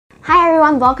Hi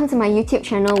everyone, welcome to my YouTube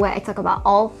channel where I talk about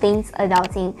all things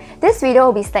adulting. This video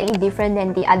will be slightly different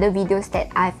than the other videos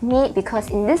that I've made because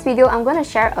in this video I'm going to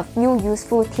share a few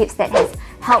useful tips that has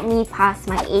helped me pass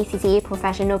my ACCA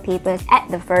professional papers at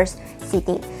the first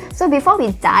sitting. So before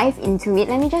we dive into it,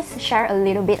 let me just share a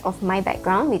little bit of my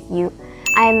background with you.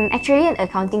 I'm actually an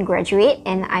accounting graduate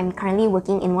and I'm currently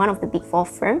working in one of the big 4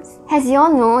 firms. As you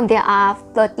all know, there are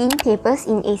 13 papers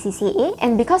in ACCA,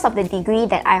 and because of the degree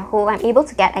that I hold, I'm able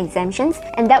to get exemptions,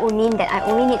 and that would mean that I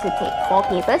only need to take 4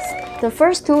 papers. The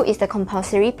first 2 is the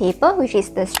compulsory paper, which is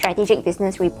the strategic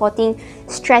business reporting,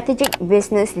 strategic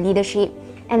business leadership,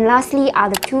 and lastly are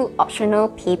the 2 optional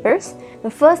papers. The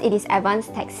first, it is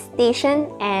Advanced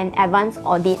Taxation and Advanced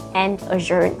Audit and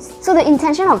Assurance. So the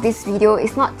intention of this video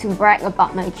is not to brag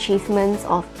about my achievements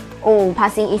of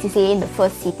passing ACCA in the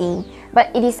first sitting,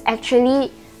 but it is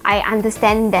actually, I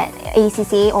understand that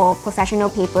ACCA or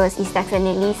professional papers is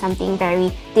definitely something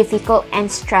very difficult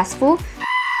and stressful.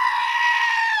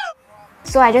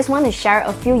 So I just want to share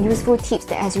a few useful tips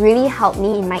that has really helped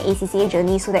me in my ACCA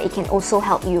journey so that it can also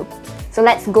help you. So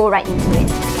let's go right into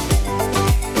it.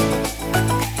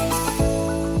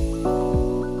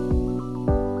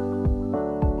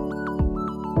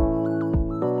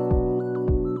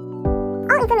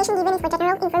 Information given is for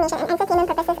general information and entertainment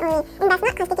purposes only and does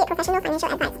not constitute professional financial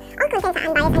advice. All contents are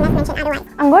unbiased unless mentioned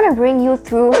otherwise. I'm going to bring you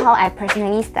through how I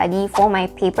personally study for my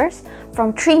papers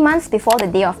from 3 months before the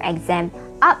day of exam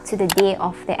up to the day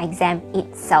of the exam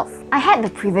itself. I had the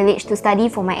privilege to study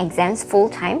for my exams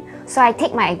full-time, so I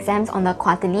take my exams on a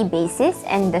quarterly basis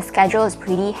and the schedule is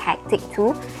pretty hectic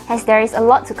too, as there is a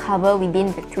lot to cover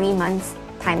within the 3 months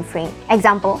time frame.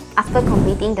 Example, after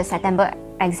completing the September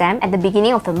exam, at the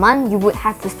beginning of the month, you would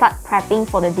have to start prepping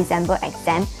for the December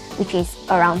exam, which is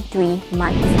around 3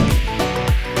 months.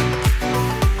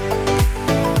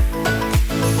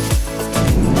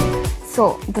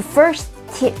 So the first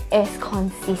tip is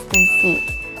consistency.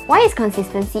 Why is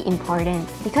consistency important?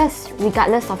 Because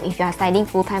regardless of if you are studying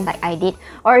full-time like I did,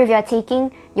 or if you are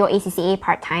taking your ACCA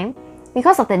part-time,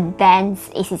 because of the dense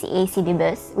ACCA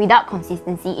syllabus, without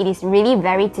consistency, it is really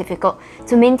very difficult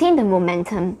to maintain the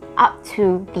momentum up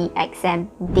to the exam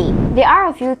day. There are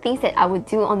a few things that I would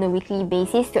do on a weekly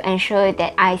basis to ensure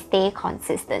that I stay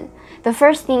consistent. The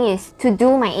first thing is to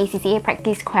do my ACCA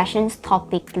practice questions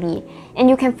topically. And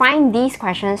you can find these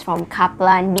questions from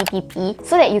Kaplan, BTP,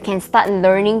 so that you can start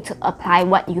learning to apply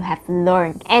what you have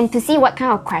learned and to see what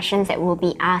kind of questions that will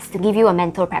be asked to give you a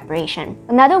mental preparation.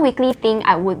 Another weekly thing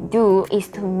I would do is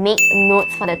to make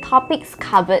notes for the topics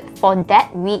covered for that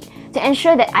week to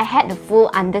ensure that I had the full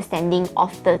understanding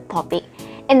of the topic.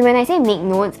 And when I say make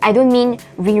notes, I don't mean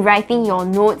rewriting your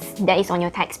notes that is on your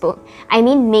textbook. I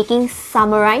mean making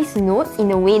summarized notes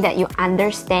in a way that you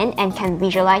understand and can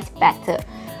visualize better.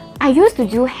 I used to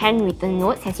do handwritten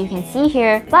notes, as you can see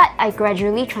here, but I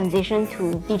gradually transitioned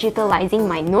to digitalizing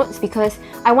my notes because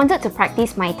I wanted to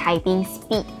practice my typing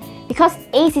speed. Because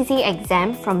ACCA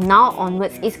exam from now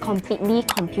onwards is completely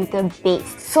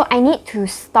computer-based, so I need to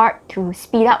start to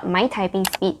speed up my typing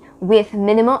speed with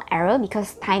minimal error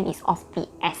because time is of the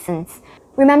essence.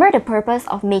 Remember, the purpose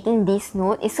of making this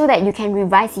note is so that you can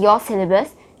revise your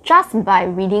syllabus just by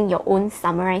reading your own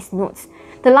summarized notes.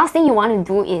 The last thing you want to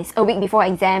do is, a week before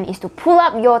exam, is to pull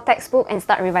up your textbook and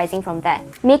start revising from there.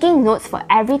 Making notes for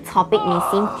every topic may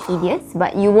seem tedious,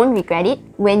 but you won't regret it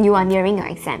when you are nearing your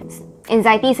exams.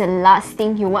 Anxiety is the last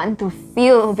thing you want to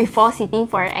feel before sitting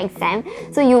for an exam,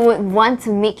 so you would want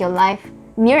to make your life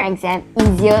near exam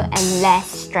easier and less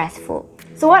stressful.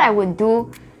 So what I would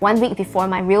do 1 week before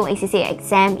my real ACCA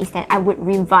exam is that I would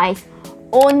revise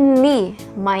only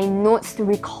my notes to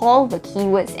recall the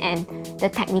keywords and the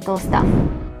technical stuff.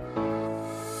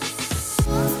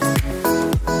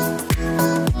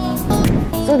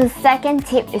 So the second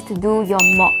tip is to do your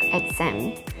mock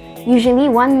exam. Usually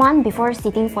 1 month before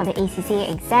sitting for the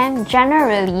ACCA exam,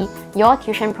 generally your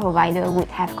tuition provider would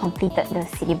have completed the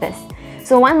syllabus.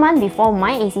 So 1 month before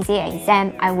my ACCA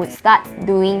exam, I would start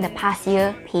doing the past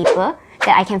year paper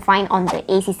that I can find on the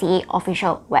ACCA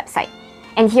official website.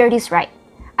 And hear this right,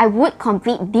 I would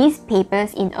complete these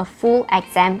papers in a full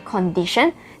exam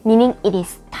condition, meaning it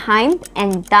is timed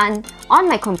and done on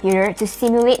my computer to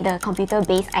simulate the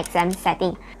computer-based exam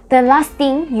setting. The last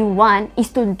thing you want is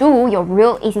to do your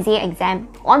real ACCA exam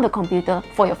on the computer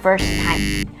for your first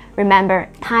time. Remember,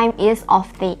 time is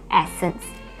of the essence.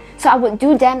 So I would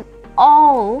do them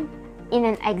all in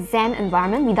an exam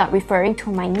environment without referring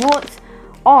to my notes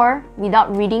or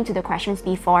without reading to the questions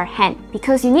beforehand,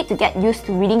 because you need to get used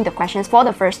to reading the questions for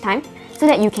the first time so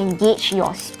that you can gauge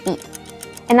your speed.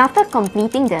 And after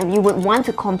completing them, you would want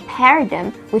to compare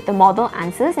them with the model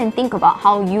answers and think about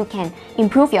how you can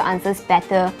improve your answers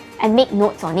better and make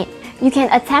notes on it. You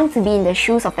can attempt to be in the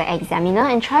shoes of the examiner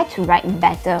and try to write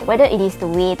better, whether it is the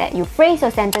way that you phrase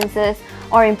your sentences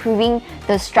or improving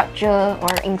the structure or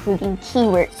including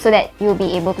keywords so that you'll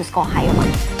be able to score higher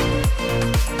marks.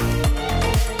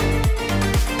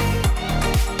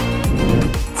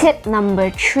 Tip number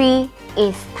 3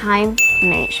 is time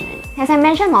management. As I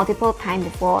mentioned multiple times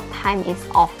before, time is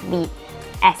of the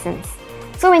essence.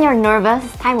 So when you're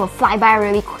nervous, time will fly by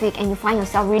really quick and you find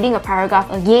yourself reading a paragraph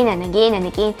again and again and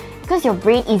again because your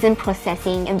brain isn't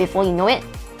processing, and before you know it,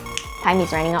 time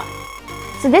is running out.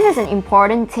 So this is an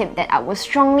important tip that I would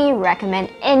strongly recommend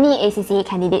any ACCA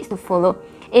candidates to follow.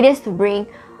 It is to bring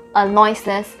a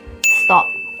noiseless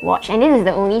stopwatch, and this is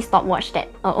the only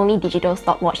only digital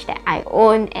stopwatch that I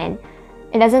own, and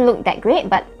it doesn't look that great,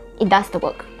 but it does the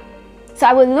work. So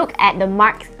I will look at the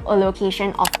mark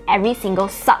allocation of every single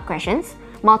sub-questions,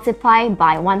 multiply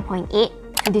by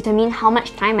 1.8 to determine how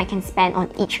much time I can spend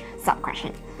on each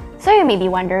sub-question. So you may be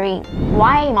wondering,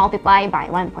 why multiply by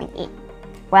 1.8?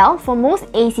 Well, for most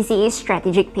ACCA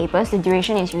strategic papers, the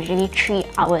duration is usually 3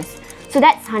 hours. So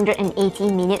that's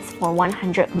 180 minutes for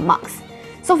 100 marks.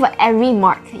 So for every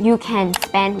mark, you can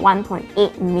spend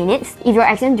 1.8 minutes. If your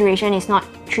exam duration is not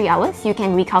 3 hours, you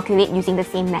can recalculate using the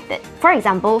same method. For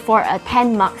example, for a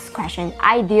 10 marks question,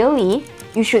 ideally,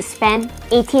 you should spend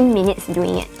 18 minutes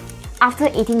doing it. After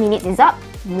 18 minutes is up,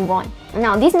 move on.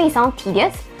 Now, this may sound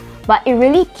tedious, but it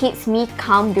really keeps me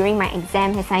calm during my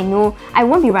exam, as I know I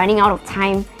won't be running out of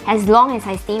time as long as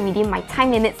I stay within my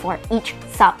time limit for each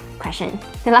sub-question.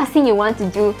 The last thing you want to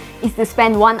do is to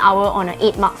spend 1 hour on an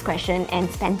 8 marks question and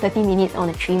spend 30 minutes on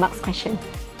a 3 marks question.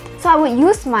 So I would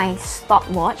use my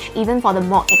stopwatch even for the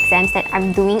mock exams that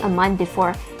I'm doing a month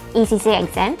before ACCA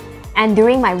exam and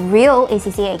during my real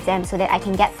ACCA exam, so that I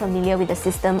can get familiar with the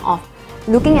system of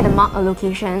looking at the mark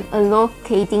allocation,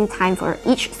 allocating time for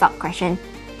each sub-question,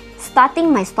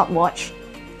 starting my stopwatch,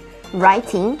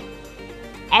 writing,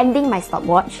 ending my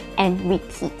stopwatch, and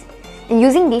repeat. And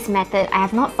using this method, I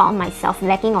have not found myself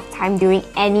lacking of time during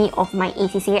any of my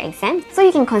ACCA exams, so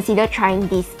you can consider trying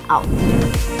this out.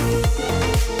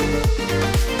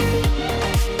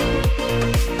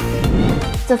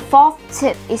 The fourth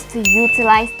tip is to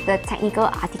utilize the technical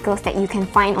articles that you can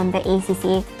find on the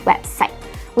ACCA website.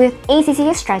 With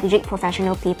ACCA Strategic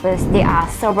Professional Papers, there are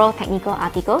several technical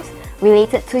articles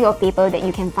related to your paper that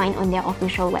you can find on their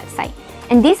official website.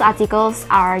 And these articles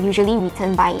are usually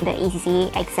written by the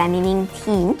ACCA examining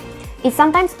team. It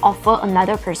sometimes offers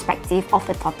another perspective of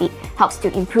the topic, helps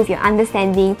to improve your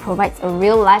understanding, provides a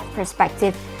real-life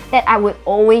perspective that I would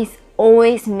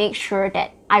always make sure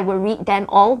that I will read them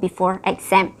all before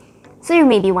exam. So you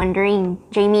may be wondering,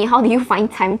 Jamie, how do you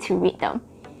find time to read them?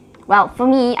 Well, for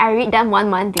me, I read them 1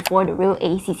 month before the real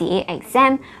ACCA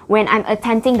exam when I'm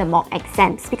attending the mock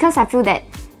exams, because I feel that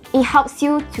it helps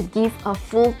you to give a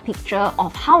full picture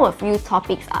of how a few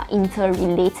topics are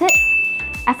interrelated.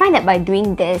 I find that by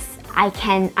doing this, I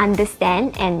can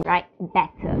understand and write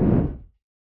better.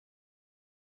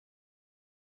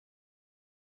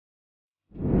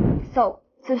 So,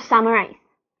 to summarize,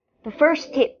 the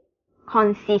first tip,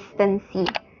 consistency,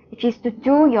 which is to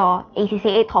do your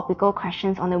ACCA topical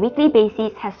questions on a weekly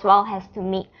basis as well as to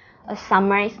make a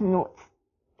summarized notes.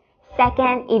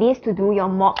 Second, it is to do your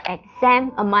mock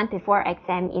exam a month before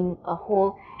exam in a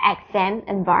whole exam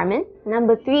environment.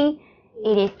 Number 3,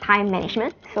 it is time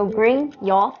management. So bring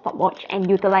your stopwatch and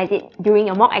utilize it during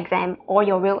your mock exam or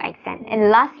your real exam.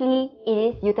 And lastly, it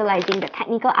is utilizing the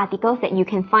technical articles that you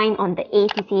can find on the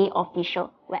ACCA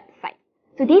official website.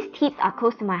 So these tips are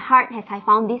close to my heart, as I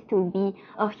found this to be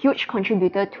a huge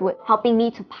contributor to helping me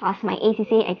to pass my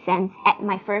ACCA exams at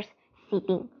my first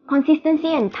sitting. Consistency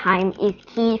and time is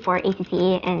key for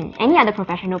ACCA and any other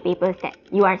professional papers that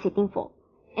you are sitting for.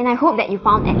 And I hope that you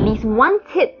found at least one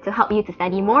tip to help you to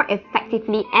study more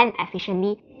effectively and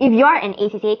efficiently. If you are an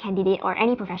ACCA candidate or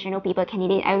any professional paper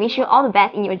candidate, I wish you all the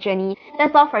best in your journey.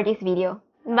 That's all for this video.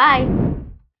 Bye!